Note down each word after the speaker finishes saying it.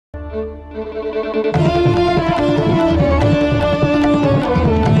Hi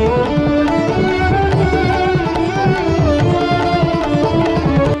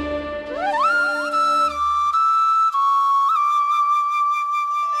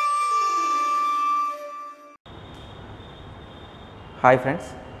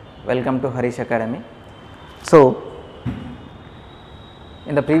friends, welcome to HAREESH Academy. So,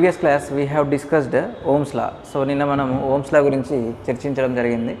 in the previous class we have discussed Ohm's law. So, నిన్న మనం Ohm's law గురించి చర్చించడం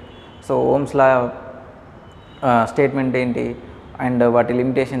జరిగింది. So, Ohm's law statement ఏంటి and వాటి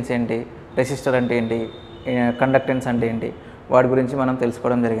limitations ఏంటి, resistor అంటే ఏంటి, కండక్టెన్స్ అంటే ఏంటి, వాటి గురించి మనం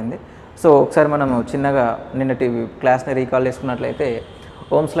తెలుసుకోవడం జరిగింది. సో, ఒకసారి మనము చిన్నగా నిన్నటి క్లాస్ని రీకాల్ చేసుకున్నట్లయితే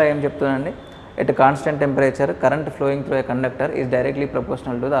Ohm's law ఏం చెప్తుందండి? At a constant temperature, current flowing through a conductor is directly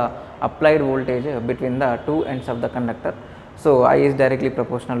proportional to the applied voltage between the two ends of the conductor. So, I is directly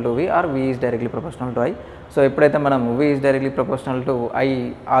proportional to V or V is directly proportional to I. So, ఎప్పుడైతే మనం V is directly proportional to I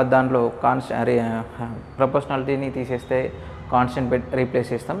దాంట్లో ప్రపోర్షనాలిటీని తీసేస్తే constant replace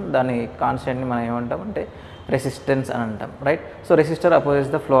చేస్తాం. దాని కాన్స్టెంట్ని మనం ఏమంటాం అంటే resistance అని అంటాం, right. So, resistor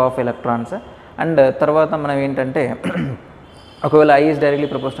opposes the flow of electrons. And తర్వాత మనం ఏంటంటే ఒకవేళ I is directly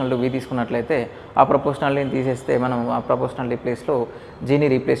proportional to V తీసుకున్నట్లయితే ఆ ప్రపోర్షనాలిటీని తీసేస్తే మనం ఆ ప్రపోర్షనాలిటీ ప్లేస్లో Gని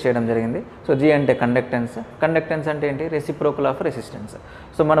రీప్లేస్ చేయడం జరిగింది. సో, G అంటే కండక్టెన్స్. కండక్టెన్స్ అంటే ఏంటి? Reciprocal of resistance.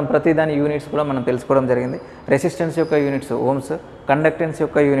 సో, మనం ప్రతి దాని యూనిట్స్ కూడా మనం తెలుసుకోవడం జరిగింది. రెసిస్టెన్స్ యొక్క యూనిట్స్ ఓమ్స్, కండక్టెన్స్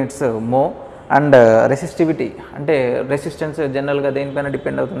యొక్క యూనిట్స్ మో, అండ్ రెసిస్టివిటీ అంటే రెసిస్టెన్స్ జనరల్గా దేనిపైన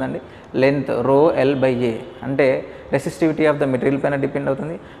డిపెండ్ అవుతుందండి? లెంత్ రో ఎల్ బై ఏ అంటే రెసిస్టివిటీ ఆఫ్ ద మెటీరియల్ పైన డిపెండ్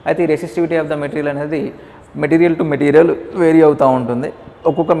అవుతుంది. అయితే ఈ రెసిస్టివిటీ ఆఫ్ ద మెటీరియల్ అనేది మెటీరియల్ టు మెటీరియల్ వేరీ అవుతూ ఉంటుంది.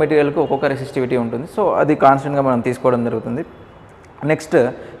 ఒక్కొక్క మెటీరియల్కి ఒక్కొక్క రెసిస్టివిటీ ఉంటుంది. సో, అది కాన్స్టెంట్గా మనం తీసుకోవడం జరుగుతుంది. నెక్స్ట్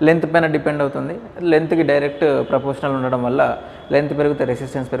లెంత్ పైన డిపెండ్ అవుతుంది. లెంత్కి డైరెక్ట్ ప్రపోర్షనల్ ఉండడం వల్ల లెంత్ పెరిగితే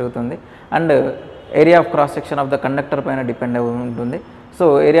రెసిస్టెన్స్ పెరుగుతుంది. And area of cross section of the conductor పైన డిపెండ్ ఉంటుంది. So,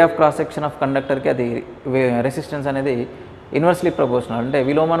 area of cross section of కండక్టర్కి అది రెసిస్టెన్స్ అనేది ఇన్వర్స్లీ ప్రపోర్షనల్ అంటే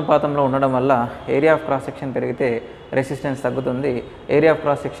విలోమానుపాతంలో ఉండడం వల్ల ఏరియా ఆఫ్ క్రాస్ సెక్షన్ పెరిగితే రెసిస్టెన్స్ తగ్గుతుంది, ఏరియా ఆఫ్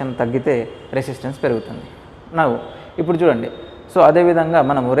క్రాస్ సెక్షన్ తగ్గితే రెసిస్టెన్స్ పెరుగుతుంది. ఇప్పుడు చూడండి. సో, అదేవిధంగా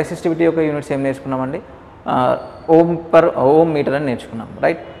మనము రెసిస్టివిటీ యొక్క యూనిట్స్ ఏం నేర్చుకున్నామండి? ఓమ్ పర్ ఓమ్ మీటర్ అని నేర్చుకున్నాం,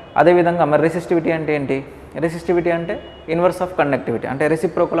 రైట్. అదేవిధంగా మరి రెసిస్టివిటీ అంటే ఏంటి? రెసిస్టివిటీ అంటే ఇన్వర్స్ ఆఫ్ కండక్టివిటీ అంటే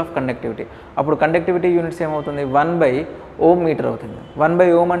రెసిప్రోకల్ ఆఫ్ కండక్టివిటీ. అప్పుడు కండక్టివిటీ యూనిట్స్ ఏమవుతుంది? 1/ఓమ్ మీటర్ అవుతుంది.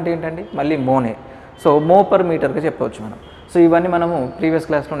 1/ఓమ్ అంటే ఏంటండి? మళ్ళీ మోనే. సో, మో పర్ మీటర్గా చెప్పవచ్చు మనం. సో, ఇవన్నీ మనము ప్రీవియస్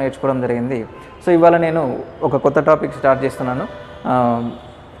క్లాస్లో నేర్చుకోవడం జరిగింది. సో, ఇవాళ నేను ఒక కొత్త టాపిక్ స్టార్ట్ చేస్తున్నాను,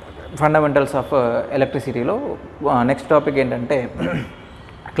 ఫండమెంటల్స్ ఆఫ్ ఎలక్ట్రిసిటీలో. నెక్స్ట్ టాపిక్ ఏంటంటే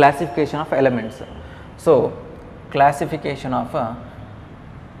classification of elements. So, classification of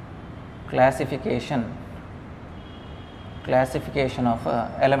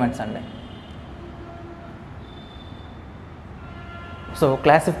elements అండి. సో,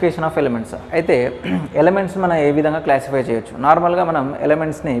 క్లాసిఫికేషన్ ఆఫ్ ఎలిమెంట్స్ అయితే ఎలిమెంట్స్ మనం ఏ విధంగా క్లాసిఫై చేయొచ్చు? నార్మల్గా మనం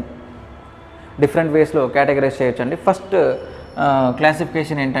ఎలిమెంట్స్ని డిఫరెంట్ వేస్లో కేటగరైజ్ చేయొచ్చు అండి. ఫస్ట్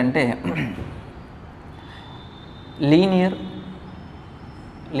క్లాసిఫికేషన్ ఏంటంటే linear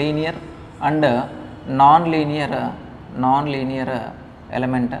and non linear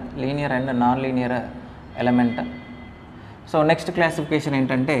element, linear and non linear element. So, next classification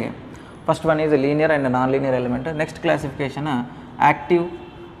ఏంటంటే first one is linear and non linear element. Next classification active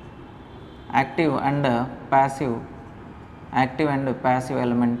and passive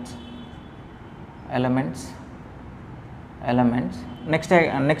elements.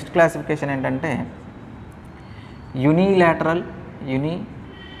 Next classification ఏంటంటే unilateral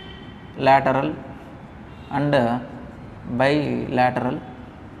and bilateral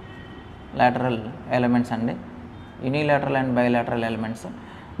elements అండి. Unilateral and bilateral elements.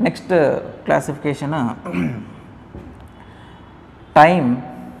 Next classification time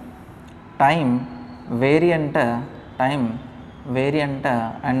variant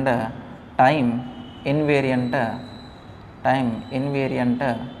and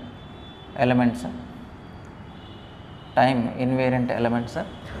time invariant elements.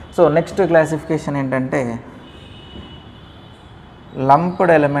 So, next classification ఏంటంటే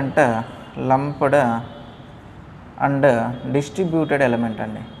lumped and distributed element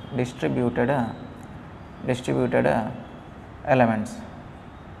అండి. Distributed elements.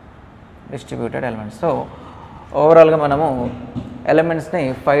 So, ఓవరాల్గా మనము ఎలిమెంట్స్ని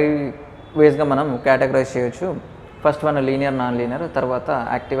 5 వేస్గా మనం categorise చేయొచ్చు. First one linear non linear, తర్వాత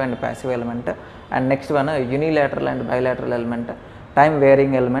active and passive element, and next one unilateral and bilateral element, time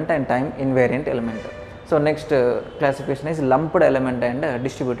wearing element and time invariant element. So, next classification is lumped element and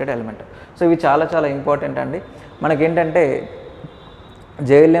distributed element. So, ఇవి చాలా చాలా important అండి. మనకేంటంటే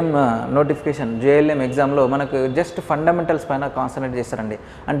JLM notification JLM ఎగ్జామ్లో మనకు just fundamentals పైన concentrate చేస్తారండి.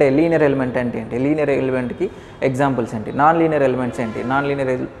 అంటే లీనియర్ ఎలిమెంట్ అంటే ఏంటి, లీనియర్ ఎలిమెంట్కి ఎగ్జాంపుల్స్ ఏంటి, నాన్ లీనియర్ ఎలిమెంట్స్ ఏంటి, నాన్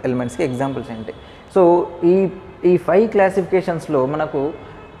లీనియర్ ఎలిమెంట్స్కి ఎగ్జాంపుల్స్ ఏంటి. సో ఈ 5 క్లాసిఫికేషన్స్లో మనకు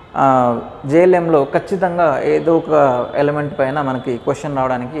JLMలో ఖచ్చితంగా ఏదో ఒక ఎలిమెంట్ పైన మనకి క్వశ్చన్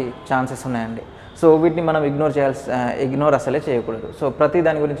రావడానికి ఛాన్సెస్ ఉన్నాయండి. సో వీటిని మనం ఇగ్నోర్ అసలే చేయకూడదు. సో ప్రతి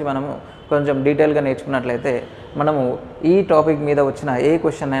దాని గురించి మనము కొంచెం డీటెయిల్గా నేర్చుకున్నట్లయితే మనము ఈ టాపిక్ మీద వచ్చిన ఏ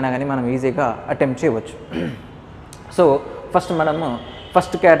క్వశ్చన్ అయినా కానీ మనం ఈజీగా అటెంప్ట్ చేయవచ్చు. సో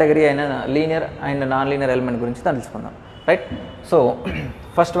ఫస్ట్ కేటగిరీ అయిన linear and non linear element గురించి తెలుసుకుందాం, right. So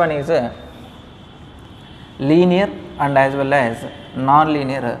first one is linear and as well as non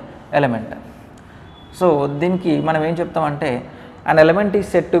linear element. So దీనికి మనం ఏం చెప్తామంటే an element is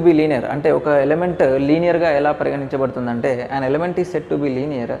said to be linear అంటే ఒక ఎలిమెంట్ లీనియర్గా ఎలా పరిగణించబడుతుందంటే an element is said to be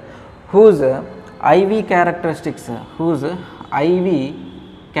linear whose IV characteristics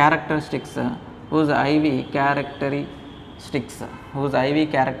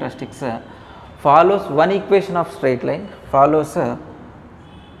follows one equation of straight line, follows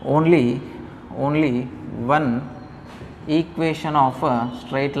only one equation of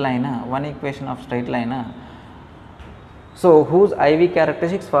straight line, so whose IV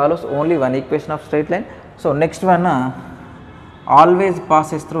characteristics follows only one equation of straight line. So next one always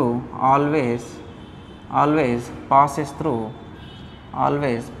passes through origin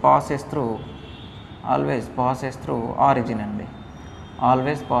అండి,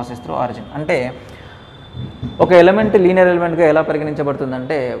 always passes through origin. అంటే ఒక element linear ఎలిమెంట్గా ఎలా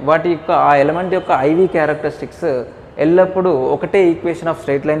పరిగణించబడుతుందంటే ఆ element యొక్క IV characteristics ఎల్లప్పుడూ ఒకటే equation of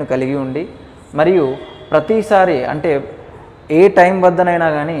straight line కలిగి ఉండి మరియు ప్రతిసారి అంటే ఏ టైం వద్దనైనా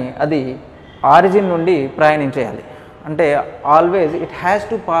కానీ అది ఆరిజిన్ నుండి ప్రయాణించేయాలి. అంటే always it has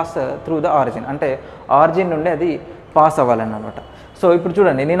to pass through the origin, అంటే ఆరిజిన్ నుండి అది పాస్ అవ్వాలని అనమాట. సో ఇప్పుడు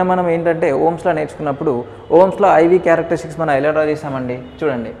చూడండి, నిన్న మనం ఏంటంటే ఓమ్స్లో నేర్చుకున్నప్పుడు ఓమ్స్లో IV క్యారెక్టరిస్టిక్స్ మనం ఎలా డ్రా చేసామండి.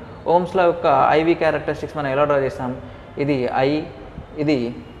 చూడండి, ఓమ్స్లో యొక్క IV క్యారెక్టరిస్టిక్స్ మనం ఎలా డ్రా చేసాం, ఇది I, ఇది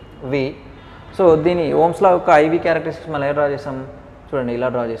V. సో దీని ఓమ్స్లో యొక్క IV క్యారెక్టరిస్టిక్స్ మనం ఎలా డ్రా చేసాం, చూడండి ఇలా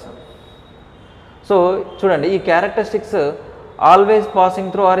డ్రా చేసాం. సో చూడండి, ఈ characteristics always passing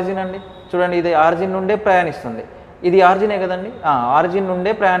through origin అండి. చూడండి, ఇది ఆరిజిన్ నుండే ప్రయాణిస్తుంది, ఇది ఆరిజినే కదండి, ఆరిజిన్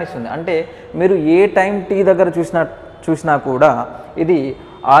నుండే ప్రయాణిస్తుంది. అంటే మీరు ఏ టైం T దగ్గర చూసినా కూడా ఇది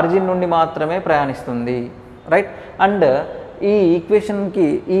ఆరిజిన్ నుండి మాత్రమే ప్రయాణిస్తుంది, రైట్. అండ్ ఈ ఈక్వేషన్కి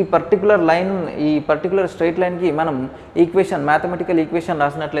ఈ పర్టికులర్ స్ట్రైట్ లైన్కి మనం మ్యాథమెటికల్ ఈక్వేషన్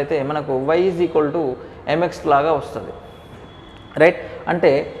రాసినట్లయితే మనకు y = mx లాగా వస్తుంది, రైట్.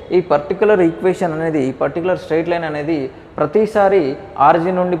 అంటే ఈ పర్టికులర్ ఈక్వేషన్ అనేది, ఈ పర్టికులర్ స్ట్రైట్ లైన్ అనేది ప్రతిసారి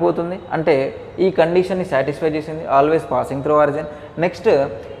ఆరిజిన్ నుండి పోతుంది. అంటే ఈ కండిషన్ని సాటిస్ఫై చేసింది, always passing through origin. Next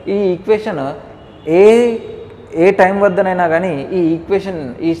ఈ ఈక్వేషన్ ఏ టైం వద్దనైనా కానీ ఈ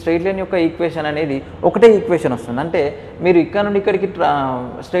స్ట్రైట్ లైన్ యొక్క ఈక్వేషన్ అనేది ఒకటే ఈక్వేషన్ వస్తుంది. అంటే మీరు ఇక్కడ నుండి ఇక్కడికి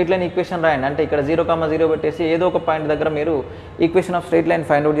స్ట్రైట్ లైన్ ఈక్వేషన్ రాయండి, అంటే ఇక్కడ 0,0 పెట్టేసి ఏదో ఒక పాయింట్ దగ్గర మీరు equation of straight line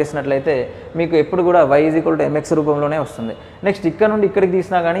find out చేసినట్లయితే మీకు ఎప్పుడు కూడా y = mx రూపంలోనే వస్తుంది. నెక్స్ట్ ఇక్కడ నుండి ఇక్కడికి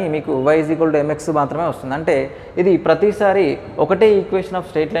తీసినా కానీ మీకు y = mx మాత్రమే వస్తుంది. అంటే ఇది ప్రతిసారి ఒకటే ఈక్వేషన్ ఆఫ్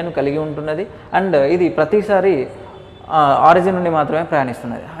స్ట్రైట్ లైన్ కలిగి ఉంటున్నది అండ్ ఇది ప్రతిసారి ఆరిజిన్ నుండి మాత్రమే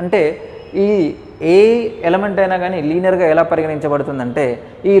ప్రయాణిస్తున్నది. అంటే ఏ ఎలిమెంట్ అయినా కానీ లీనియర్గా ఎలా పరిగణించబడుతుందంటే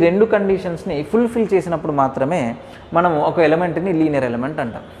ఈ రెండు కండిషన్స్ని ఫుల్ఫిల్ చేసినప్పుడు మాత్రమే మనం ఒక ఎలిమెంట్ని లీనియర్ ఎలిమెంట్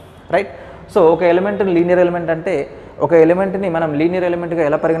అంటాం, రైట్. సో ఒక ఎలిమెంట్ని లీనియర్ ఎలిమెంట్ అంటే ఒక ఎలిమెంట్ని మనం లీనియర్ ఎలిమెంట్గా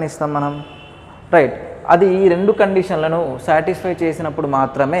ఎలా పరిగణిస్తాం మనం, రైట్. అది ఈ రెండు కండిషన్లను సాటిస్ఫై చేసినప్పుడు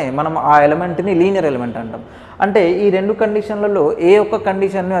మాత్రమే మనం ఆ ఎలిమెంట్ని లీనియర్ ఎలిమెంట్ అంటాం. అంటే ఈ రెండు కండిషన్లలో ఏ ఒక్క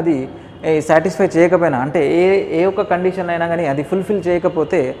కండిషన్ను అది సాటిస్ఫై చేయకపోయినా, అంటే ఏ ఒక్క కండిషన్ అయినా కానీ అది ఫుల్ఫిల్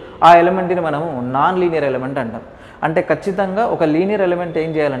చేయకపోతే ఆ ఎలిమెంట్ని మనము నాన్ లీనియర్ ఎలిమెంట్ అంటాం. అంటే ఖచ్చితంగా ఒక లీనియర్ ఎలిమెంట్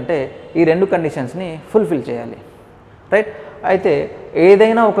ఏం చేయాలంటే ఈ రెండు కండిషన్స్ని ఫుల్ఫిల్ చేయాలి, రైట్. అయితే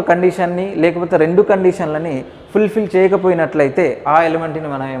ఏదైనా ఒక కండిషన్ని లేకపోతే రెండు కండిషన్లని ఫుల్ఫిల్ చేయకపోయినట్లయితే ఆ ఎలిమెంట్ని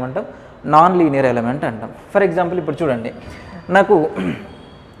మనం ఏమంటాం, నాన్ లీనియర్ ఎలిమెంట్ అంటాం. ఫర్ ఎగ్జాంపుల్ ఇప్పుడు చూడండి, నాకు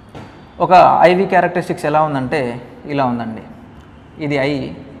ఒక IV క్యారెక్టరిస్టిక్స్ ఎలా ఉందంటే ఇలా ఉందండి, ఇది I,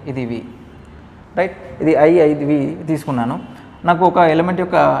 ఇది V, రైట్. ఇది I, ఇది V తీసుకున్నాను. నాకు ఒక ఎలిమెంట్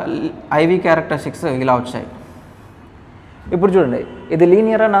యొక్క IV క్యారెక్టరిస్టిక్స్ ఇలా వచ్చాయి. ఇప్పుడు చూడండి, ఇది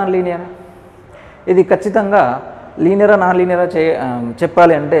లీనియరా నాన్ లీనియరా, ఇది ఖచ్చితంగా లీనియరా నాన్ లీనియరా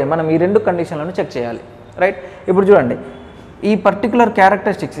చెప్పాలి అంటే మనం ఈ రెండు కండిషన్లను చెక్ చేయాలి, రైట్. ఇప్పుడు చూడండి, ఈ particular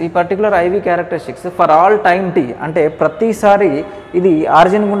IV characteristics for all time T అంటే ప్రతిసారి ఇది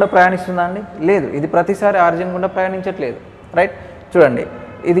ఆరిజిన్ గుండా ప్రయాణిస్తుందా అండి, లేదు, ఇది ప్రతిసారి ఆరిజిన్ గుండా ప్రయాణించట్లేదు, రైట్. చూడండి,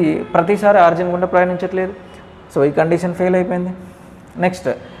 ఇది ప్రతిసారి ఆరిజిన్ గుండా ప్రయాణించట్లేదు. సో ఈ కండిషన్ ఫెయిల్ అయిపోయింది. నెక్స్ట్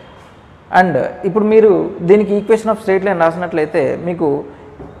అండ్ ఇప్పుడు మీరు దీనికి ఈక్వేషన్ ఆఫ్ స్ట్రెయిట్ లైన్ రాసినట్లయితే మీకు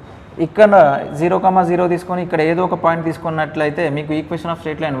ఇక్కడ 0,0 తీసుకొని ఇక్కడ ఏదో ఒక పాయింట్ తీసుకున్నట్లయితే మీకు equation of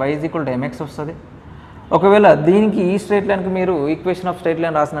straight line y = mx వస్తుంది. ఒకవేళ దీనికి ఈ స్ట్రెయిట్ లైన్కి మీరు equation of straight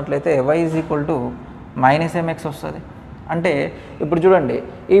line రాసినట్లయితే y = -mx వస్తుంది. అంటే ఇప్పుడు చూడండి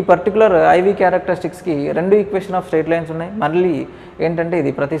ఈ పర్టికులర్ ఐవి క్యారెక్టరిస్టిక్స్కి రెండు ఈక్వేషన్ ఆఫ్ స్ట్రెయిట్ లైన్స్ ఉన్నాయి. మళ్ళీ ఏంటంటే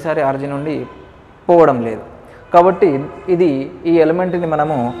ఇది ప్రతిసారి ఆరిజిన్ నుండి పోవడం లేదు కాబట్టి ఇది ఈ ఎలిమెంట్ని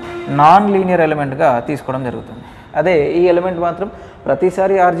మనము నాన్ లీనియర్ ఎలిమెంట్గా తీసుకోవడం జరుగుతుంది. అదే ఈ ఎలిమెంట్ మాత్రం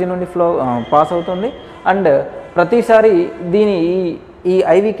ప్రతిసారి ఆరిజిన్ నుండి పాస్ అవుతుంది అండ్ ప్రతిసారి దీని ఈ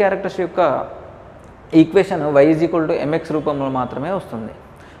ఐవి క్యారెక్టర్స్ యొక్క ఈక్వేషన్ y = mx రూపంలో మాత్రమే వస్తుంది.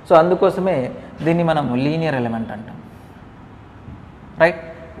 సో అందుకోసమే దీన్ని మనం లీనియర్ ఎలిమెంట్ అంటాం, రైట్.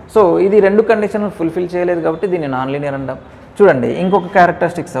 సో ఇది రెండు కండిషన్లు ఫుల్ఫిల్ చేయలేదు కాబట్టి దీన్ని నాన్ లీనియర్ అంటాం. చూడండి ఇంకొక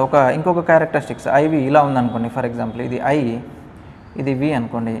క్యారెక్టరిస్టిక్స్ ఐవి ఇలా ఉందనుకోండి. ఫర్ ఎగ్జాంపుల్ ఇది ఐ, ఇది వి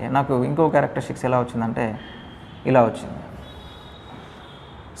అనుకోండి. నాకు ఇంకో క్యారెక్టరిస్టిక్స్ ఎలా వచ్చిందంటే ఇలా వచ్చింది.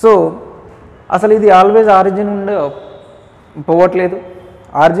 సో అసలు ఇది ఆల్వేస్ ఆరిజిన్ నుండి పోవట్లేదు,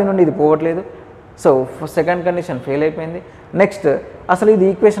 ఆరిజిన్ నుండి ఇది పోవట్లేదు. సో సెకండ్ కండిషన్ ఫెయిల్ అయిపోయింది. నెక్స్ట్ అసలు ఇది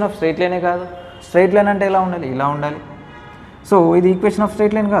ఈక్వేషన్ ఆఫ్ స్ట్రెయిట్ లైనే కాదు. స్ట్రెయిట్ లైన్ అంటే ఎలా ఉండాలి, ఇలా ఉండాలి. సో ఇది ఈక్వేషన్ ఆఫ్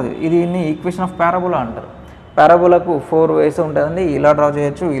స్ట్రెయిట్ లైన్ కాదు, ఇది ఈక్వేషన్ ఆఫ్ పారాబోలా అంటారు. పారాబోలాకు 4 వేస్ ఉంటుందండి. ఇలా డ్రా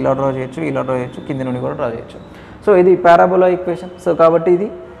చేయొచ్చు, ఇలా డ్రా చేయొచ్చు, ఇలా డ్రా చేయొచ్చు, కింది నుండి కూడా డ్రా చేయొచ్చు. సో ఇది పారాబోలా ఈక్వేషన్. సో కాబట్టి ఇది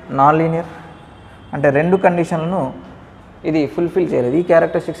నాన్ లీనియర్, అంటే రెండు కండిషన్లను ఇది ఫుల్ఫిల్ చేయలేదు. ఈ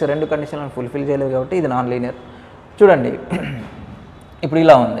క్యారెక్టరిస్టిక్స్ రెండు కండిషన్లను ఫుల్ఫిల్ చేయలేదు కాబట్టి ఇది నాన్ లీనియర్. చూడండి ఇప్పుడు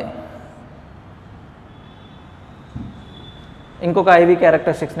ఇలా ఉంది. ఇంకొక ఐవి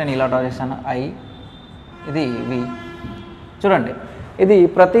క్యారెక్టరిస్టిక్స్ నేను ఇలా డ్రా చేస్తాను. ఐ, ఇది వి. చూడండి ఇది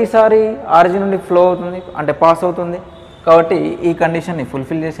ప్రతిసారి ఆరిజిన్ నుండి ఫ్లో అవుతుంది, అంటే పాస్ అవుతుంది కాబట్టి ఈ కండిషన్ని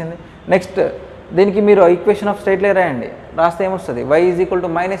ఫుల్ఫిల్ చేసింది. నెక్స్ట్ దీనికి మీరు ఈక్వేషన్ ఆఫ్ స్ట్రెయిట్ లైన్ రాయండి. రాస్తే ఏమొస్తుంది, y =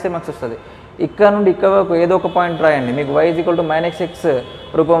 -mx వస్తుంది. ఇక్కడ నుండి ఇక్కడ వరకు ఏదో ఒక పాయింట్ రాయండి, మీకు y = -x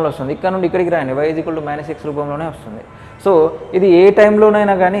రూపంలో వస్తుంది. ఇక్కడ నుండి ఇక్కడికి రాయండి, y = -x రూపంలోనే వస్తుంది. సో ఇది ఏ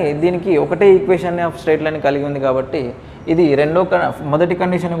టైంలోనైనా కానీ దీనికి ఒకటే ఈక్వేషన్ ఆఫ్ స్ట్రెయిట్ లైన్ కలిగి ఉంది కాబట్టి ఇది మొదటి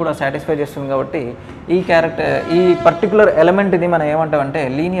కండిషన్ కూడా సాటిస్ఫై చేస్తుంది. కాబట్టి ఈ పర్టికులర్ ఎలిమెంట్ ఇది మనం ఏమంటామంటే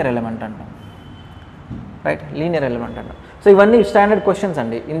లీనియర్ ఎలిమెంట్ అంటాం, రైట్. లీనియర్ ఎలిమెంట్ అంటాం. సో ఇవన్నీ స్టాండర్డ్ క్వశ్చన్స్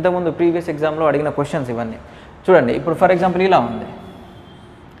అండి, ఇంతకుముందు ప్రీవియస్ ఎగ్జామ్లో అడిగిన క్వశ్చన్స్ ఇవన్నీ. చూడండి ఇప్పుడు ఫర్ ఎగ్జాంపుల్ ఇలా ఉంది.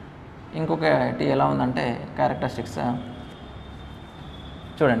 ఇంకొకటి ఎలా ఉందంటే క్యారెక్టరిస్టిక్స్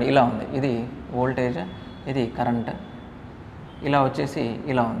చూడండి ఇలా ఉంది. ఇది వోల్టేజ్, ఇది కరెంట్, ఇలా వచ్చేసి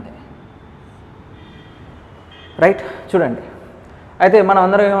ఇలా ఉంది, రైట్. చూడండి అయితే మనం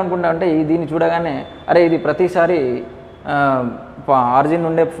అందరం ఏమనుకుంటామంటే దీన్ని చూడగానే అరే ఇది ప్రతిసారి ఆరిజిన్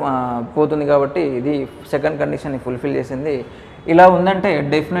నుండే పోతుంది కాబట్టి ఇది సెకండ్ కండిషన్ని ఫుల్ఫిల్ చేసింది. ఇలా ఉందంటే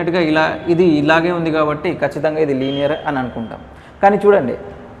డెఫినెట్గా ఇది ఇలాగే ఉంది కాబట్టి ఖచ్చితంగా ఇది లీనియర్ అని అనుకుంటాం. కానీ చూడండి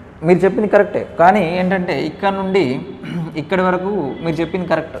మీరు చెప్పింది కరెక్టే, కానీ ఏంటంటే ఇక్కడ నుండి ఇక్కడి వరకు మీరు చెప్పింది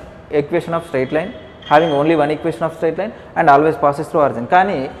correct. Equation of straight line having only one equation of straight line and always passes through origin.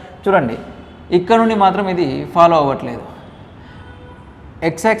 కానీ చూడండి ఇక్కడ నుండి మాత్రం ఇది ఫాలో అవ్వట్లేదు.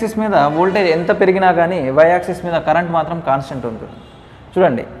 ఎక్స్ యాక్సిస్ మీద వోల్టేజ్ ఎంత పెరిగినా కానీ వై యాక్సిస్ మీద కరెంట్ మాత్రం కాన్స్టెంట్ ఉంటుంది.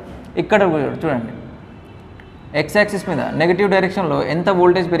 చూడండి ఇక్కడ చూడండి ఎక్స్ యాక్సిస్ మీద నెగిటివ్ డైరెక్షన్లో ఎంత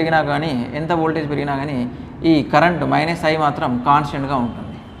వోల్టేజ్ పెరిగినా కానీ ఈ కరెంట్ -I మాత్రం కాన్స్టెంట్గా ఉంటుంది.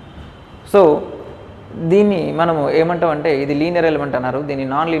 సో దీన్ని మనము ఏమంటామంటే ఇది లీనియర్ ఎలిమెంట్ అన్నారు, దీన్ని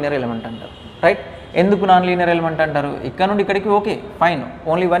నాన్ లీనియర్ ఎలిమెంట్ అంటారు, రైట్. ఎందుకు నాన్ లీనియర్ ఎలిమెంట్ అంటారు, ఇక్కడ నుండి ఇక్కడికి okay fine,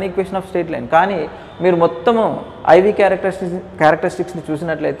 only one equation of straight line. కానీ మీరు మొత్తము ఐవి క్యారెక్టరిస్టిక్స్ని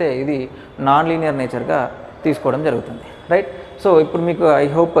చూసినట్లయితే ఇది నాన్ లీనియర్ నేచర్గా తీసుకోవడం జరుగుతుంది, రైట్. సో ఇప్పుడు మీకు ఐ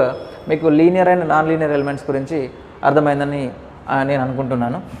హోప్ మీకు linear and non linear elements గురించి అర్థమైందని నేను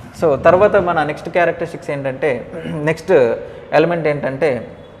అనుకుంటున్నాను. సో తర్వాత మన నెక్స్ట్ క్యారెక్టరిస్టిక్స్ ఏంటంటే నెక్స్ట్ ఎలిమెంట్ ఏంటంటే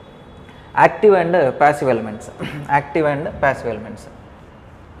active and passive elements. Active and passive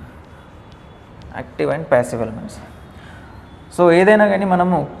elements. So ఏదైనా కానీ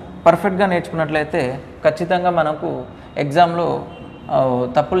మనము పర్ఫెక్ట్గా నేర్చుకున్నట్లయితే ఖచ్చితంగా మనకు ఎగ్జామ్లో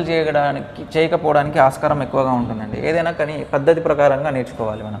తప్పులు చేయకపోవడానికి ఆస్కారం ఎక్కువగా ఉంటుందండి. ఏదైనా కానీ పద్ధతి ప్రకారంగా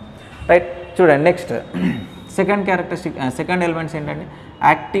నేర్చుకోవాలి మనం, రైట్. చూడండి నెక్స్ట్ సెకండ్ ఎలిమెంట్స్ ఏంటంటే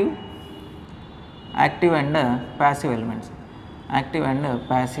active and passive elements. Active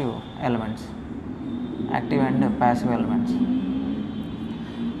and passive elements.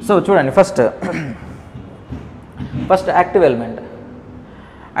 So చూడండి first active element.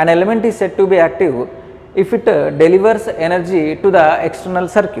 An element is said to be active if it delivers energy to the external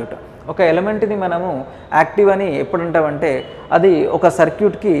circuit. ఒక ఎలిమెంట్ని మనము active అని ఎప్పుడు అంటామంటే అది ఒక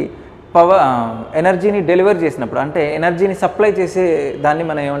సర్క్యూట్కి ఎనర్జీని deliver చేసినప్పుడు, అంటే ఎనర్జీని సప్లై చేసే దాన్ని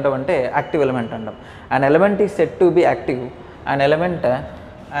మనం ఏమంటామంటే యాక్టివ్ ఎలిమెంట్ అంటాం. An element is said to be active. An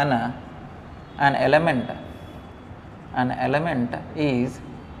an element is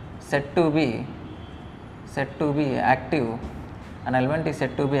said to be active, an element is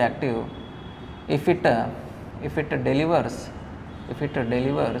said to be active if it delivers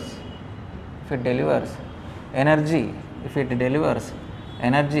energy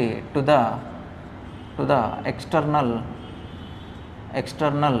to the external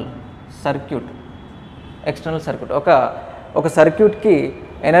circuit. ఒక సర్క్యూట్కి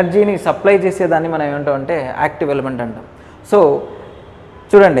ఎనర్జీని supply చేసేదాన్ని మనం ఏమంటామంటే active element అంటాం. So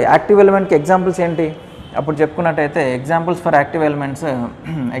చూడండి, active ఎలిమెంట్కి examples ఏంటి అప్పుడు చెప్పుకున్నట్టయితే, examples for active elements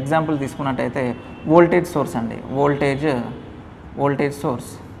example తీసుకున్నట్టయితే వోల్టేజ్ సోర్స్ అండి,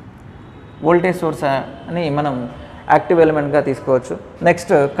 వోల్టేజ్ సోర్స్ అని మనం యాక్టివ్ ఎలిమెంట్గా తీసుకోవచ్చు.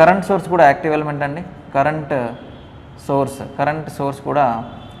 నెక్స్ట్ కరెంట్ సోర్స్ కూడా యాక్టివ్ ఎలిమెంట్ అండి, కరెంట్ సోర్స్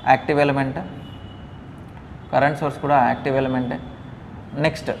కూడా యాక్టివ్ ఎలిమెంట్.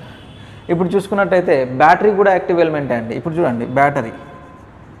 నెక్స్ట్ ఇప్పుడు చూసుకున్నట్టయితే బ్యాటరీ కూడా యాక్టివ్ ఎలిమెంటే అండి. ఇప్పుడు చూడండి,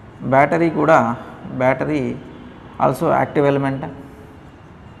 battery also active element.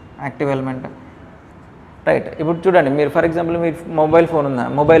 Right. ఇప్పుడు చూడండి, మీరు ఫర్ ఎగ్జాంపుల్ మీరు మొబైల్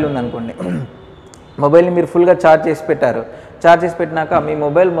ఉందనుకోండి, మొబైల్ని మీరు ఫుల్గా ఛార్జ్ చేసి పెట్టినాక మీ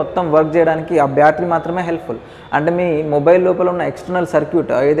మొబైల్ మొత్తం వర్క్ చేయడానికి ఆ బ్యాటరీ మాత్రమే హెల్ప్ఫుల్. అంటే మీ మొబైల్ లోపల ఉన్న ఎక్స్టర్నల్ సర్క్యూట్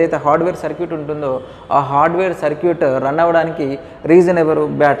ఏదైతే హార్డ్వేర్ సర్క్యూట్ ఉంటుందో ఆ హార్డ్వేర్ సర్క్యూట్ రన్ అవ్వడానికి రీజన్ ఎవరు?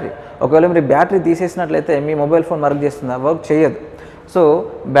 బ్యాటరీ. ఒకవేళ మీరు బ్యాటరీ తీసేసినట్లయితే మీ మొబైల్ ఫోన్ వర్క్ చేస్తుందా? వర్క్ చేయదు. సో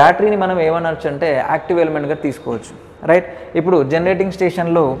బ్యాటరీని మనం ఏమనొచ్చు అంటే యాక్టివ్ ఎలిమెంట్గా తీసుకోవచ్చు. రైట్. ఇప్పుడు జనరేటింగ్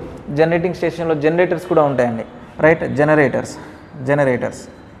స్టేషన్లో జనరేటర్స్ కూడా ఉంటాయండి. రైట్.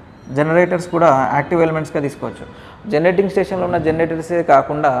 జనరేటర్స్ కూడా యాక్టివ్ ఎలిమెంట్స్గా తీసుకోవచ్చు. జనరేటింగ్ స్టేషన్లో ఉన్న జనరేటర్సే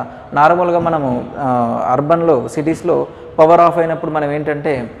కాకుండా నార్మల్గా మనము అర్బన్లో సిటీస్లో పవర్ ఆఫ్ అయినప్పుడు మనం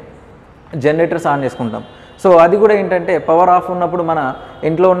ఏంటంటే జనరేటర్స్ ఆన్ చేసుకుంటాం. సో అది కూడా ఏంటంటే పవర్ ఆఫ్ ఉన్నప్పుడు మన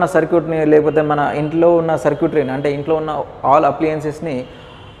ఇంట్లో ఉన్న సర్క్యూట్ని లేకపోతే మన ఇంట్లో ఉన్న సర్క్యూటరీని అంటే ఇంట్లో ఉన్న ఆల్ అప్లయన్సెస్ని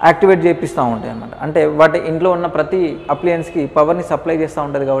యాక్టివేట్ చేపిస్తూ ఉంటాయి అన్నమాట. అంటే వాటి ఇంట్లో ఉన్న ప్రతి అప్లయన్స్కి పవర్ని సప్లై చేస్తూ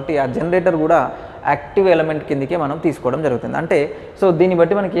ఉంటుంది కాబట్టి ఆ జనరేటర్ కూడా యాక్టివ్ ఎలిమెంట్ కిందకే మనం తీసుకోవడం జరుగుతుంది. అంటే సో దీన్ని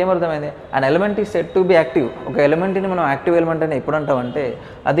బట్టి మనకి ఏమర్థమైంది? An element is said to be active. ఒక ఎలిమెంట్ని మనం యాక్టివ్ ఎలిమెంట్ అని ఎప్పుడు అంటామంటే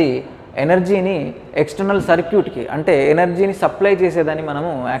అది ఎనర్జీని ఎక్స్టర్నల్ సర్క్యూట్కి అంటే ఎనర్జీని సప్లై చేసేదాన్ని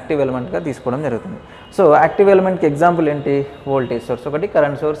మనము యాక్టివ్ ఎలిమెంట్గా తీసుకోవడం జరుగుతుంది. సో యాక్టివ్ ఎలిమెంట్కి ఎగ్జాంపుల్ ఏంటి? వోల్టేజ్ సోర్స్ ఒకటి,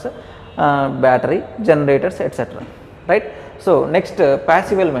 current source, battery, generators etcetera. Right. So next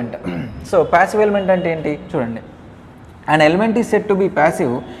passive element. So passive element అంటే ఏంటి చూడండి, an element is said to be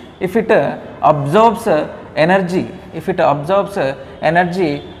passive if it absorbs energy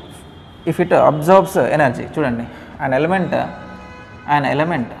చూడండి, an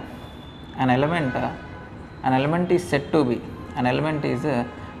element is said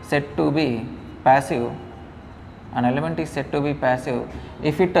to be passive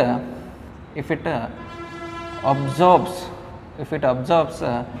if it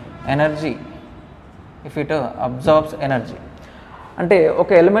absorbs energy. అంటే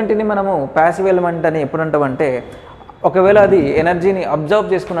ఒక ఎలిమెంట్ని మనము passive element అని ఎప్పుడు అంటామంటే ఒకవేళ అది ఎనర్జీని అబ్జర్వ్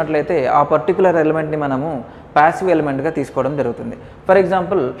చేసుకున్నట్లయితే ఆ పర్టికులర్ ఎలిమెంట్ని మనము ప్యాసివ్ ఎలిమెంట్గా తీసుకోవడం జరుగుతుంది. For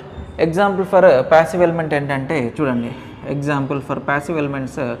example for passive element ఏంటంటే చూడండి, example for passive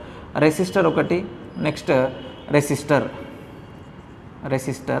elements resistor ఒకటి, నెక్స్ట్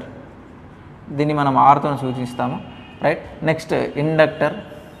రెసిస్టర్ దీన్ని మనం ఆర్తో సూచిస్తాము. రైట్. నెక్స్ట్ ఇండక్టర్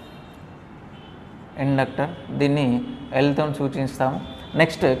దీన్ని ఎల్తో సూచిస్తాము.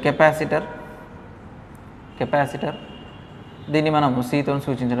 నెక్స్ట్ కెపాసిటర్ దీన్ని మనం సితో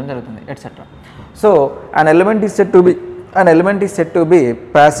సూచించడం జరుగుతుంది etcetera. So an element is said to be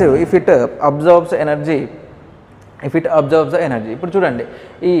passive if it absorbs energy. ఇప్పుడు చూడండి,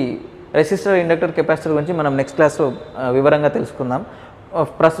 ఈ రెసిస్టర్, ఇండక్టర్, కెపాసిటర్ గురించి మనం నెక్స్ట్ క్లాస్లో వివరంగా తెలుసుకుందాం.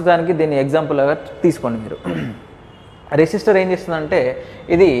 ప్రస్తుతానికి దీన్ని ఎగ్జాంపుల్గా తీసుకోండి మీరు. రెసిస్టర్ ఏం చేస్తుందంటే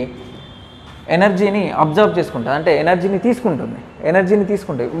ఇది ఎనర్జీని అబ్జర్వ్ చేసుకుంటుంది, అంటే ఎనర్జీని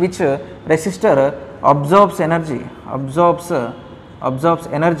తీసుకుంటుంది. Which resistor absorbs energy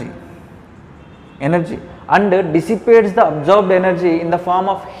and డిసిపేట్స్ the absorbed energy in the form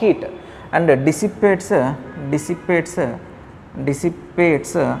of heat and డిసిపేట్స్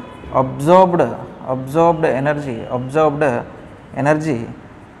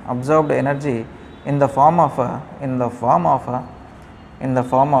absorbed energy in the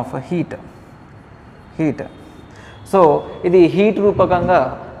form of heat. So ఇది హీట్ రూపకంగా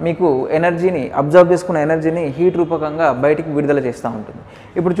మీకు ఎనర్జీని అబ్జర్వ్ చేసుకున్న ఎనర్జీని హీట్ రూపకంగా బయటికి విడుదల చేస్తూ ఉంటుంది.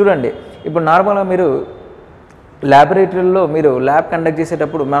 ఇప్పుడు చూడండి, ఇప్పుడు నార్మల్గా మీరు ల్యాబొరేటరీలో మీరు ల్యాబ్ కండక్ట్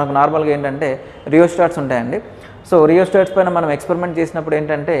చేసేటప్పుడు మనకు నార్మల్గా ఏంటంటే రియోస్టాట్స్ ఉంటాయండి. సో రియోస్టాట్స్ పైన మనం ఎక్స్పెరిమెంట్ చేసినప్పుడు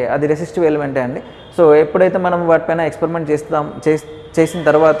ఏంటంటే అది రెసిస్టివ్ ఎలిమెంటే అండి. సో ఎప్పుడైతే మనం వాటిపైన ఎక్స్పెరిమెంట్ చేసిన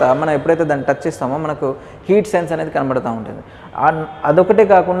తర్వాత మనం ఎప్పుడైతే దాన్ని టచ్ చేస్తామో మనకు హీట్ సెన్స్ అనేది కనబడుతూ ఉంటుంది. అదొకటే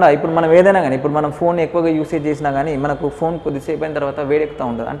కాకుండా ఇప్పుడు మనం ఏదైనా కానీ ఇప్పుడు మనం ఫోన్ ఎక్కువగా యూసేజ్ చేసినా కానీ మనకు ఫోన్ కొద్దిసేపు అయిన తర్వాత వేడెక్కుతూ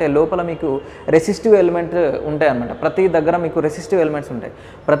ఉంటుంది. అంటే లోపల మీకు రెసిస్టివ్ ఎలిమెంట్ ఉంటాయి అన్నమాట. ప్రతి దగ్గర మీకు రెసిస్టివ్ ఎలిమెంట్స్ ఉంటాయి.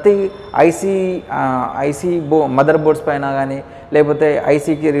 ప్రతి ఐసీ మదర్ బోర్డ్స్ పైన కానీ లేకపోతే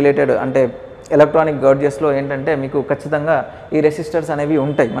ఐసీకి రిలేటెడ్ అంటే ఎలక్ట్రానిక్ గాడ్జెట్స్లో ఏంటంటే మీకు ఖచ్చితంగా ఈ రెసిస్టర్స్ అనేవి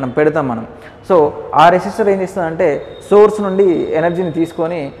ఉంటాయి, మనం పెడతాం మనం. సో ఆ రెసిస్టర్ ఏం చేస్తుందంటే సోర్స్ నుండి ఎనర్జీని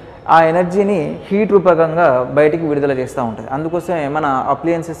తీసుకొని ఆ ఎనర్జీని హీట్ రూపకంగా బయటికి విడుదల చేస్తూ ఉంటుంది. అందుకోసమే మన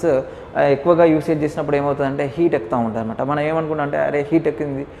అప్లయన్సెస్ ఎక్కువగా యూసేజ్ చేసినప్పుడు ఏమవుతుందంటే హీట్ ఎక్కుతూ ఉంటుంది అనమాట. మనం ఏమనుకుంటాం అంటే అరే హీట్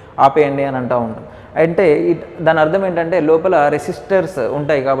ఎక్కింది ఆపేయండి అని అంటూ ఉంటాం. అంటే దాని అర్థం ఏంటంటే లోపల రెసిస్టర్స్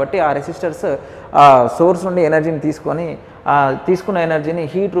ఉంటాయి కాబట్టి ఆ రెసిస్టర్స్ ఆ సోర్స్ నుండి ఎనర్జీని తీసుకొని తీసుకున్న ఎనర్జీని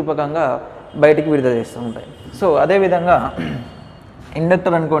హీట్ రూపకంగా బయటికి విడుదల చేస్తూ ఉంటాయి. సో అదేవిధంగా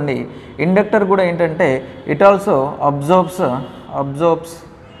ఇండక్టర్ అనుకోండి, ఇండక్టర్ కూడా ఏంటంటే it also absorbs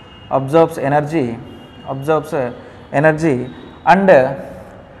energy and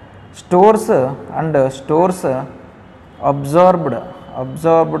stores absorbed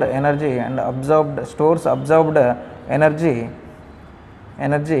energy and absorbed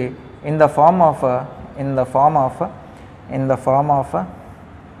energy in the form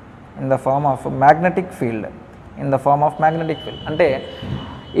of magnetic field. అంటే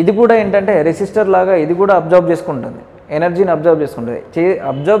ఇది కూడా ఏంటంటే రెసిస్టర్ లాగా ఇది కూడా అబ్జర్వ్ చేసుకుంటుంది, ఎనర్జీని అబ్జర్వ్ చేసుకుంటుంది.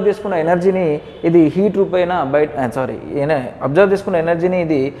 అబ్జర్వ్ చేసుకున్న ఎనర్జీని ఇది హీట్ రూపైన అబ్జర్వ్ చేసుకున్న ఎనర్జీని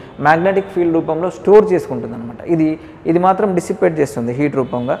ఇది మ్యాగ్నెటిక్ ఫీల్డ్ రూపంలో స్టోర్ చేసుకుంటుంది అనమాట. ఇది మాత్రం డిసిపేట్ చేస్తుంది హీట్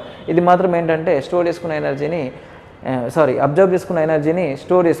రూపంగా. ఇది మాత్రం ఏంటంటే అబ్జర్వ్ చేసుకున్న ఎనర్జీని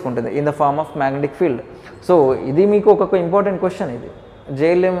స్టోర్ చేసుకుంటుంది in the form of magnetic field. So ఇది మీకు ఒక ఇంపార్టెంట్ క్వశ్చన్. ఇది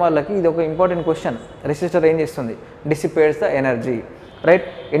JLM వాళ్ళకి ఇది ఒక ఇంపార్టెంట్ క్వశ్చన్. రెసిస్టర్ ఏం చేస్తుంది? డిసిపేట్స్ ద ఎనర్జీ, రైట్.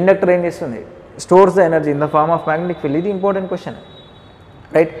 ఇండక్టర్ ఏం చేస్తుంది? Stores the energy in the form of magnetic field. ఇది ఇంపార్టెంట్ క్వశ్చన్,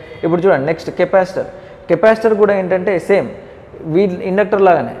 రైట్. ఇప్పుడు చూడండి నెక్స్ట్ కెపాసిటర్ కూడా ఏంటంటే సేమ్ ఇండక్టర్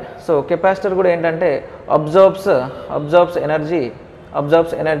లాగానే. సో కెపాసిటర్ కూడా ఏంటంటే absorbs energy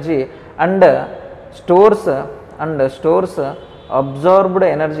and stores absorbed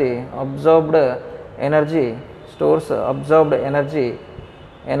energy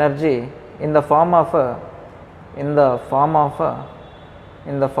in the form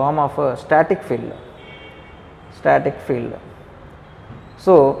of static field.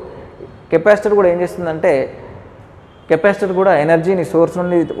 So capacitor కూడా ఏం చేస్తుందంటే కెపాసిటర్ కూడా ఎనర్జీని సోర్స్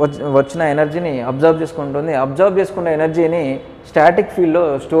నుండి వచ్చిన ఎనర్జీని అబ్జర్వ్ చేసుకుంటుంది. అబ్జర్వ్ చేసుకున్న ఎనర్జీని స్టాటిక్ ఫీల్డ్లో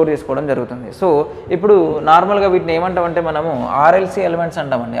స్టోర్ చేసుకోవడం జరుగుతుంది. సో ఇప్పుడు నార్మల్గా వీటిని ఏమంటామంటే మనము RLC ఎలిమెంట్స్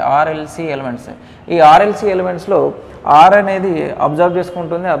అంటామండి. ఈ RLC ఎలిమెంట్స్లో R అనేది అబ్జర్వ్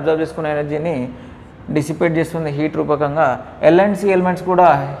చేసుకుంటుంది, అబ్జర్వ్ చేసుకున్న ఎనర్జీని డిసిపేట్ చేస్తుంది హీట్ రూపకంగా. LC ఎలిమెంట్స్ కూడా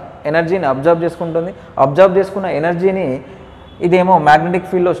ఎనర్జీని అబ్జర్వ్ చేసుకుంటుంది, అబ్జర్వ్ చేసుకున్న ఎనర్జీని ఇదేమో మ్యాగ్నెటిక్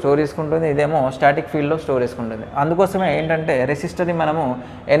ఫీల్డ్లో స్టోర్ చేసుకుంటుంది, ఇదేమో స్టాటిక్ ఫీల్డ్లో స్టోర్ చేసుకుంటుంది. అందుకోసమే ఏంటంటే రెసిస్టర్ని మనము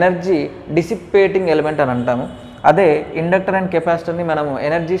ఎనర్జీ డిసిపేటింగ్ ఎలిమెంట్ అని అంటాము. అదే ఇండక్టర్ అండ్ కెపాసిటర్ని మనము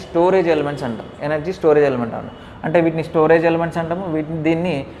ఎనర్జీ స్టోరేజ్ ఎలిమెంట్స్ అంటాం. అంటే వీటిని స్టోరేజ్ ఎలిమెంట్స్ అంటాము,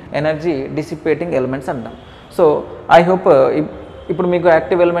 దీన్ని ఎనర్జీ డిసిపేటింగ్ ఎలిమెంట్స్ అంటాం. సో ఐ హోప్ ఇప్పుడు మీకు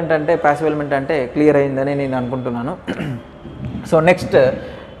యాక్టివ్ ఎలిమెంట్ అంటే ప్యాసివ్ ఎలిమెంట్ అంటే క్లియర్ అయిందని నేను అనుకుంటున్నాను. సో నెక్స్ట్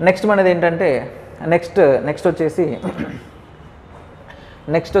మనది ఏంటంటే నెక్స్ట్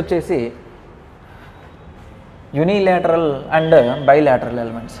వచ్చేసి unilateral and bilateral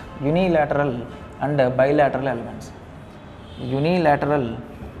elements.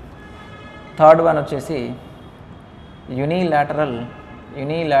 Third one వచ్చేసి unilateral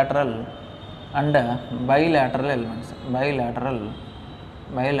and bilateral elements.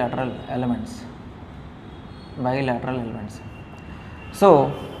 So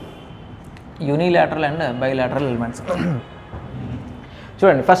unilateral and bilateral elements.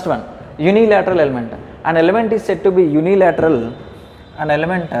 చూడండి first one unilateral element. An element is said to be unilateral. An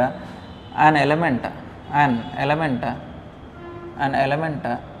element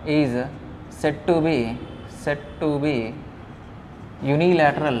is said to be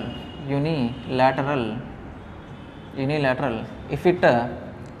unilateral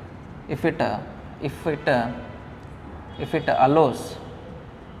if it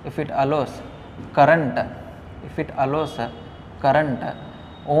allows current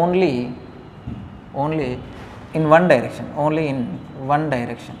only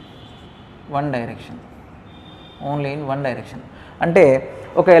in one direction. అంటే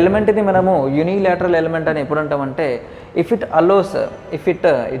ఒక ఎలిమెంట్ని మనము unilateral element అని ఎప్పుడు అంటామంటే if it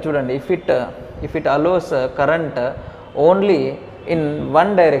allows current only in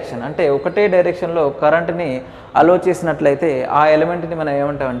one direction. అంటే ఒకటే డైరెక్షన్లో కరెంట్ని అలో చేసినట్లయితే ఆ ఎలిమెంట్ని మనం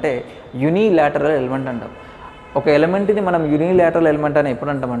ఏమంటామంటే యూనిలాటరల్ ఎలిమెంట్ అంటాం. ఒక ఎలిమెంట్ని మనం యూనిలాటరల్ ఎలిమెంట్ అని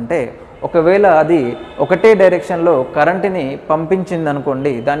ఎప్పుడు అంటామంటే, ఒకవేళ అది ఒకటే డైరెక్షన్లో కరెంట్ని పంపించింది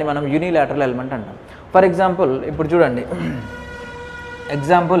అనుకోండి, దాన్ని మనం యూనిలాటరల్ ఎలిమెంట్ అంటాం. ఫర్ ఎగ్జాంపుల్ ఇప్పుడు చూడండి,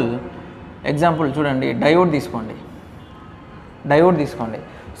 ఎగ్జాంపుల్ చూడండి, డయోడ్ తీసుకోండి.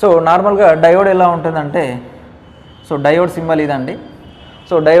 సో నార్మల్గా డయోడ్ ఎలా ఉంటుందంటే, సో డయోడ్ సింబల్ ఇదండి.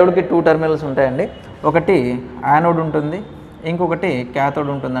 సో డయోడ్కి 2 టెర్మినల్స్ ఉంటాయండి. ఒకటి యానోడ్ ఉంటుంది, ఇంకొకటి క్యాథోడ్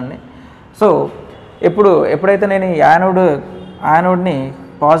ఉంటుందండి. సో ఎప్పుడైతే నేను ఈ యానోడ్ని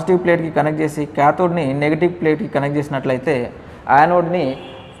పాజిటివ్ ప్లేట్కి కనెక్ట్ చేసి క్యాథోడ్ని నెగిటివ్ ప్లేట్కి కనెక్ట్ చేసినట్లయితే, యానోడ్ని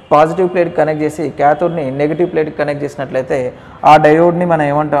పాజిటివ్ ప్లేట్కి కనెక్ట్ చేసి క్యాథోడ్ని నెగిటివ్ ప్లేట్కి కనెక్ట్ చేసినట్లయితే ఆ డయోడ్ని మనం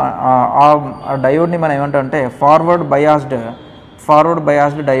ఏమంటాం అంటే ఫార్వర్డ్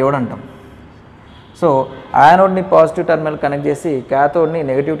బయాస్డ్ డయోడ్ అంటాం. సో యానోడ్ని పాజిటివ్ టెర్మినల్ కనెక్ట్ చేసి క్యాథోడ్ని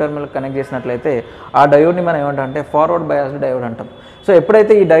నెగిటివ్ టెర్మినల్ కనెక్ట్ చేసినట్లయితే ఆ డయోడ్ని మనం ఏమంటాం అంటే ఫార్వర్డ్ బయాస్డ్ డయోడ్ అంటాం. సో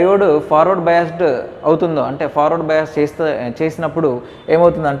ఎప్పుడైతే ఈ డయోడ్ ఫార్వర్డ్ బయాస్డ్ అవుతుందో, అంటే ఫార్వర్డ్ బయాస్ చేసినప్పుడు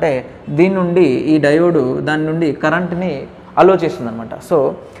ఏమవుతుందంటే ఈ డయోడ్ దాని నుండి కరెంట్ని అలో చేస్తుంది అనమాట. సో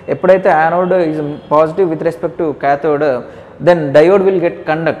ఎప్పుడైతే anode is positive with respect to cathode, then diode will get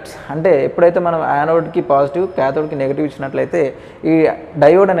conducts. అంటే ఎప్పుడైతే మనం యానోడ్కి పాజిటివ్ క్యాథోడ్కి నెగిటివ్ ఇచ్చినట్లయితే ఈ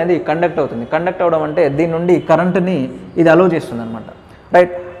డయోడ్ అనేది కండక్ట్ అవుతుంది. కండక్ట్ అవడం అంటే దీని నుండి కరెంట్ని ఇది అలో చేస్తుంది అనమాట,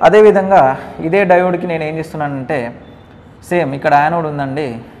 రైట్. అదేవిధంగా ఇదే డయోడ్కి నేను ఏం చేస్తున్నానంటే, సేమ్ ఇక్కడ యానోడ్ ఉందండి,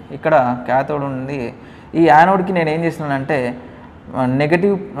 ఇక్కడ క్యాథోడ్ ఉంది. ఈ యానోడ్కి నేను ఏం చేస్తున్నానంటే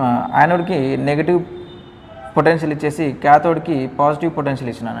యానోడ్కి నెగిటివ్ పొటెన్షియల్ ఇచ్చేసి క్యాథోడ్కి పాజిటివ్ పొటెన్షియల్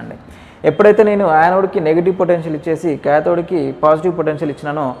ఇచ్చినానండి. ఎప్పుడైతే నేను యానోడ్కి నెగిటివ్ పొటెన్షియల్ ఇచ్చేసి క్యాథోడ్కి పాజిటివ్ పొటెన్షియల్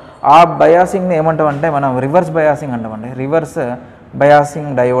ఇచ్చినానో ఆ బయాసింగ్ని ఏమంటామంటే మనం రివర్స్ బయాసింగ్ అంటామండి. రివర్స్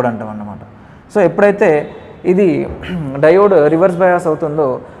బయాసింగ్ డయోడ్ అంటాం అన్నమాట. సో ఎప్పుడైతే ఇది డయోడ్ రివర్స్ బయాస్ అవుతుందో,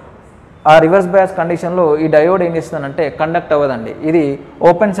 ఆ రివర్స్ బయాస్ కండిషన్లో ఈ డయోడ్ ఏం చేస్తుందంటే కండక్ట్ అవ్వదండి. ఇది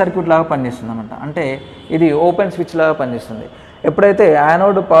ఓపెన్ సర్క్యూట్ లాగా పనిచేస్తుంది అనమాట. అంటే ఇది ఓపెన్ స్విచ్ లాగా పనిచేస్తుంది. ఎప్పుడైతే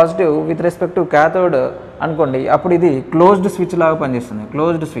anode positive with respect to cathode అనుకోండి, అప్పుడు ఇది క్లోజ్డ్ స్విచ్ లాగా పనిచేస్తుంది.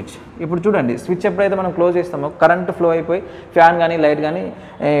 Closed switch. ఇప్పుడు చూడండి, స్విచ్ ఎప్పుడైతే మనం క్లోజ్ చేస్తామో కరెంట్ ఫ్లో అయిపోయి ఫ్యాన్ కానీ లైట్ కానీ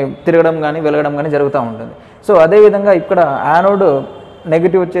తిరగడం కానీ వెలగడం కానీ జరుగుతూ ఉంటుంది. సో అదేవిధంగా ఇక్కడ యానోడ్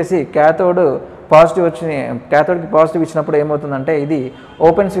నెగిటివ్ వచ్చేసి క్యాథోడ్కి పాజిటివ్ ఇచ్చినప్పుడు ఏమవుతుందంటే ఇది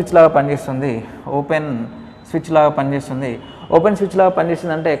ఓపెన్ స్విచ్ లాగా పనిచేస్తుంది. ఓపెన్ స్విచ్ లాగా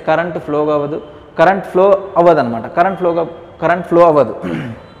పనిచేస్తుంది అంటే కరెంట్ ఫ్లో అవ్వదు అనమాట. కరెంట్ ఫ్లో అవ్వదు.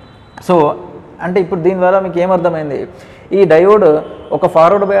 సో అంటే ఇప్పుడు దీని ద్వారా మీకు ఏమర్థమైంది, ఈ డయోడ్ ఒక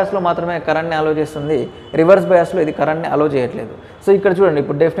ఫార్వర్డ్ బయాస్లో మాత్రమే కరెంట్ని అలో చేస్తుంది, రివర్స్ బయాస్లో ఇది కరెంట్ని అలో చేయట్లేదు. సో ఇక్కడ చూడండి,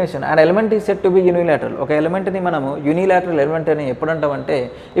 ఇప్పుడు definition, and element is set to be unilateral. ఒక ఎలిమెంట్ని మనము యూనిలాటరల్ ఎలిమెంట్ అని ఎప్పుడు అంటామంటే,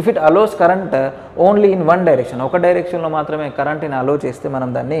 if it allows current only in one direction, ఒక డైరెక్షన్లో మాత్రమే కరెంట్ని అలో చేస్తే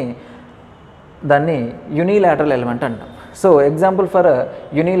మనం దాన్ని యూనిలాటరల్ ఎలిమెంట్ అంటాం. So example for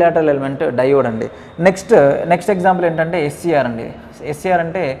unilateral element diode అండి. నెక్స్ట్ ఎగ్జాంపుల్ ఏంటంటే SCR అండి. SCR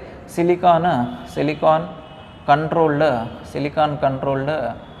అంటే సిలికాన్ కంట్రోల్డ్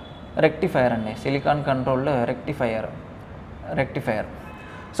రెక్టిఫైయర్ అండి. Silicon controlled rectifier.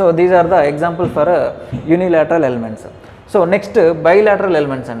 So these are the example for unilateral elements. So next bilateral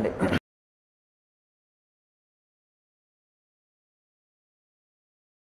elements అండి.